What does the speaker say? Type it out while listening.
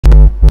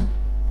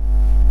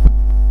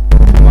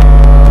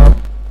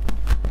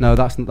No,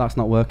 that's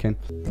not working.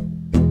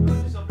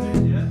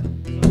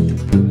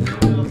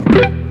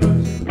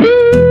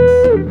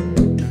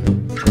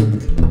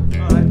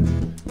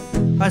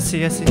 I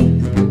see.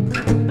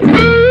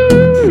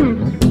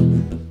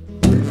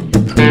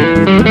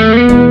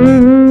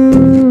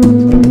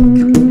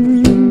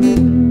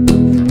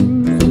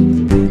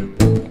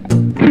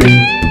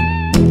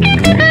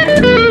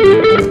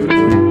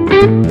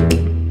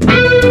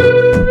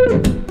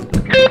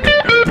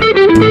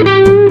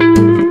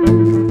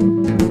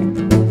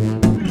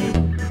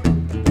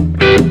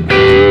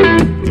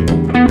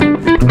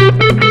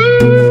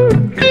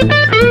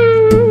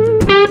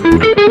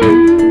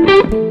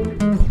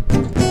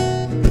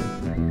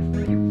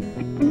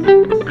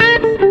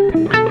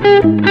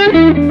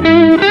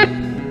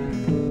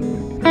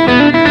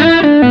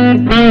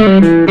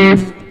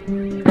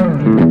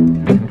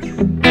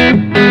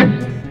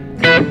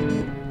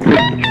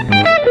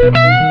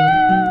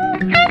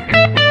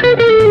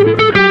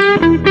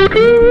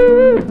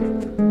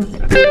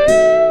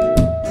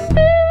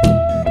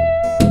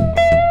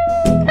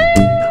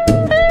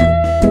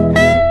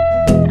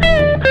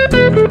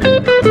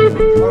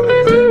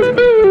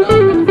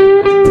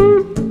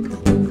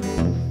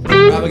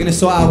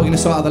 We're gonna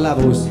sort out the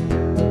levels.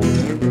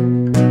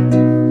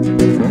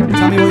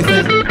 Tell me what you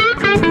think.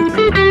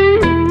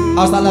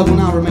 How's that level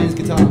now, Romain's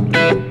guitar?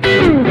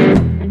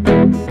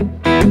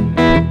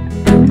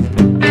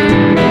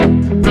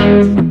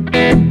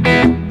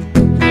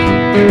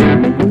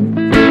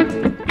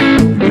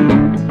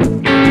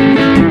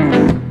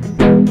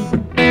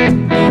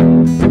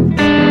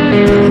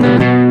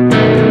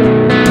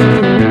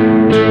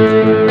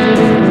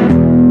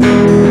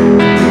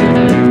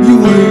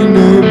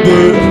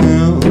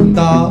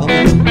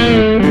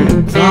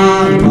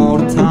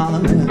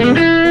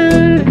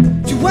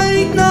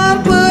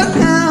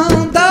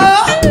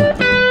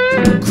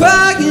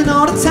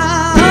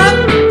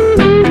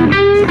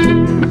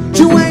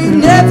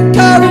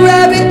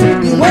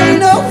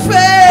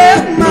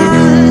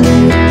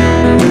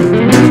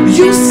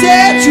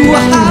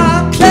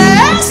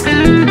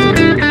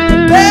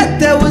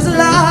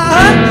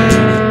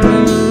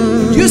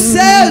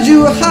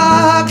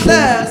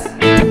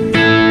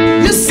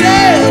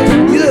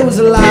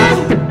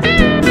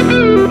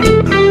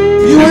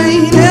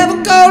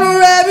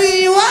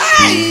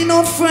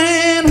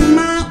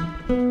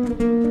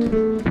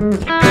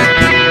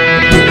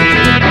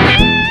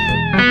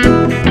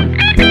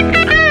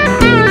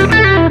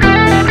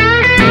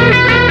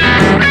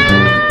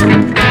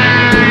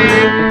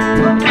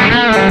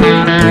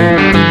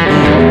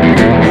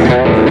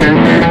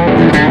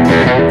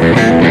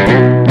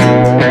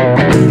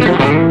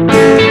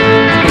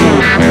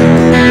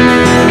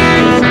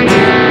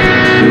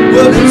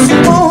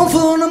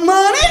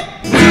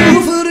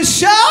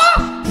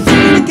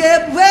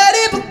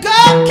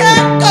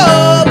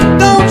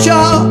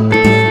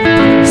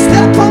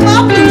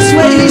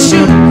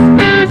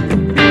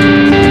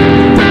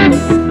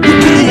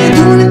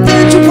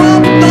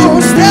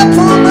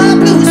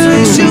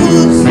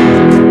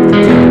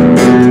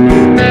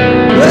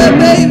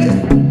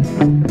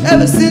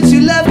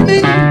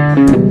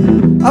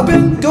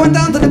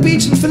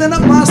 Filling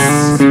up my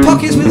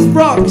pockets with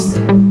rocks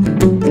and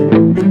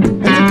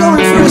then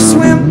going for a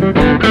swim,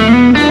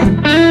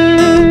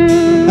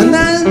 and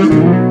then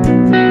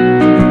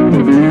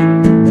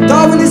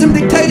Darwinism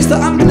dictates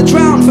that I'm gonna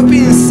drown for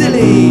being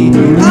silly.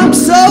 I'm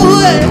so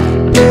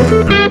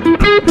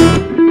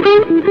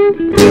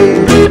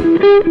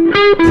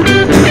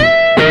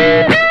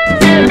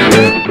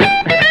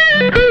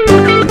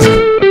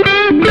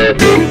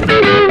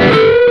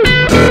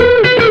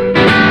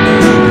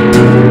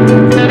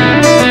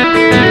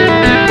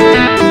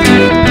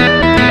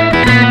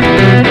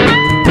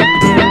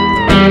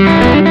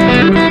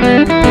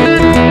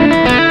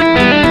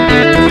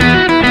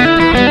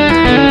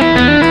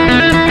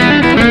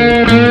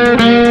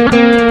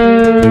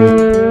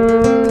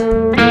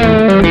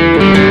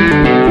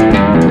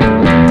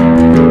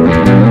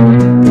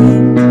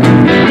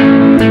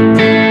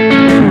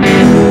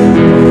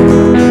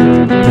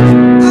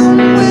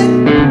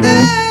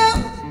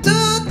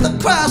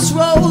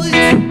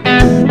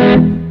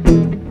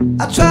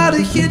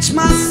hitch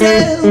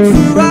myself a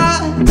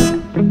ride.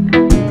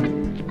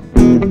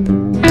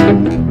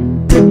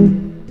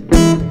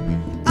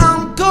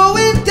 I'm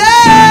going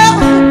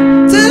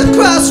down to the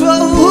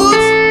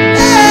crossroads.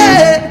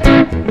 Yeah,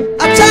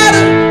 I try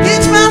to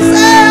hitch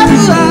myself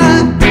a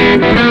ride,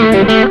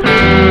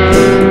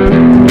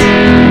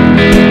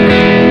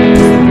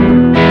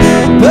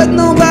 but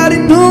nobody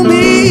knew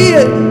me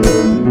yet.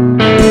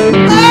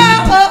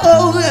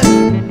 Oh,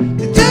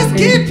 they just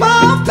keep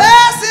on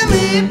passing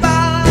me by.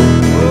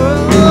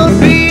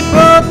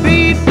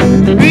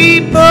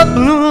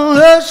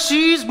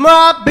 She's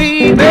my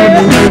baby.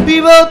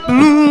 People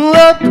blue,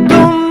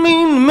 don't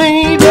mean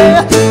maybe.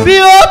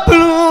 People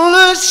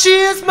blue,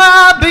 she's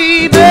my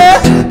baby.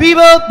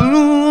 People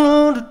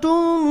blue,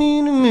 don't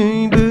mean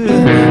maybe.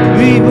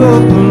 People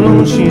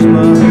blue, she's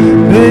my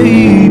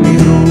baby.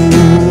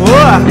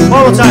 Alright,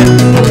 one more time.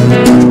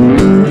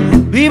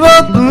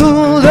 People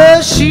blue,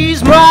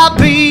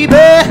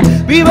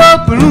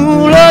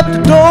 love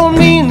that don't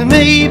mean to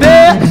maybe.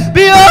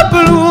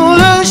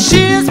 Be-up-a-loo,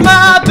 she's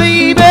my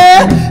baby.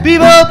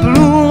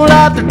 Be-up-a-loo,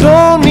 love that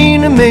don't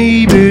mean to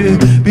maybe.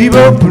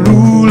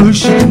 Be-up-a-loo,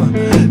 she's my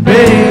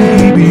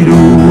baby.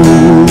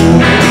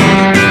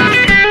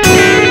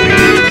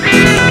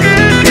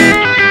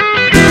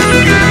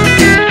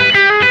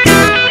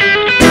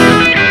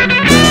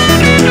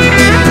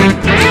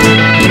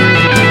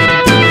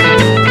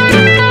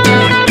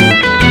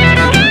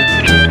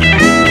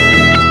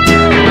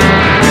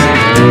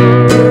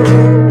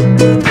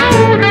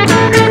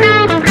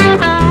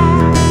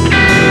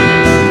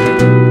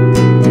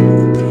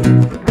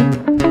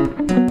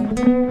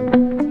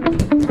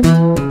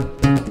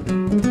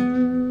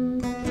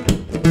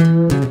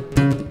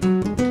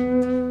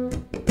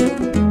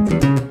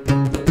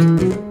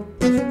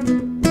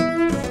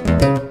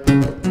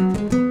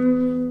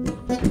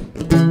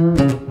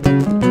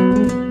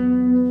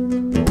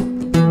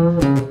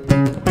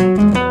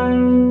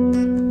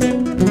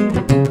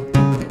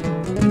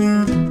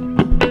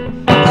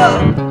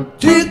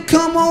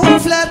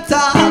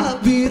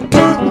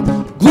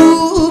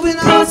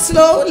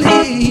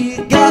 Slowly, he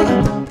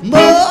got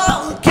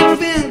monkey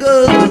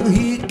finger,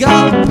 he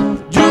got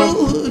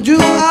juju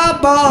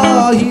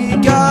eyeball, he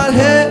got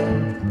head.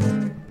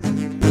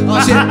 Oh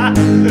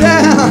shit,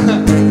 down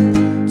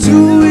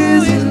to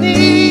his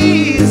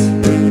knees.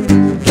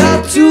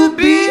 Got to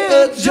be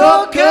a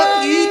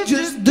joker, he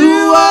just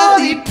do all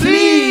he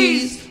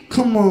please.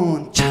 Come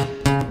on, chop.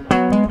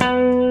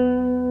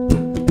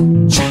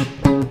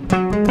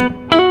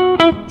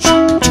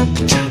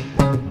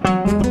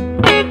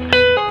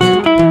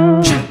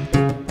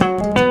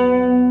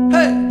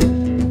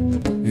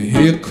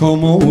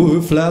 Come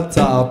on, flat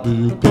top,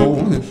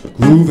 going,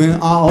 grooving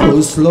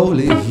all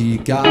slowly. He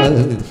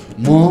got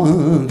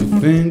monkey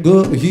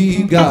finger,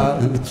 he got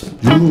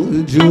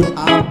juju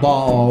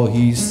eyeball.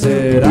 He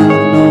said, I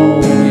know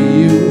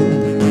you,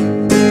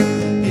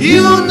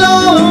 you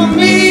know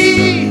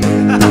me.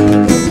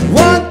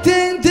 One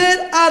thing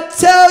that I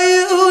tell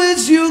you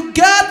is you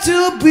got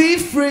to be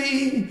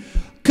free.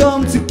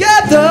 Come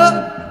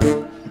together.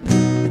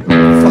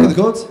 Fuck the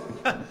chords?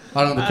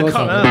 I don't know the chords.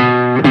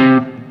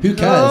 Who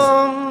cares?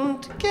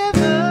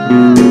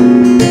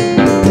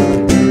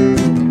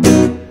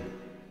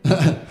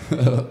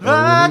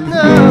 Right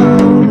now.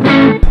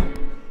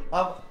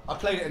 I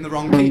played it in the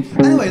wrong key.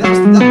 Anyway,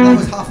 that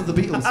was half of the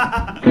Beatles.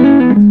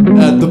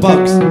 The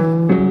Bugs.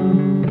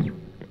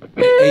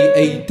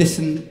 A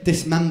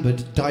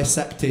dismembered,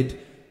 dissected,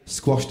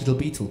 squashed little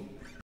beetle.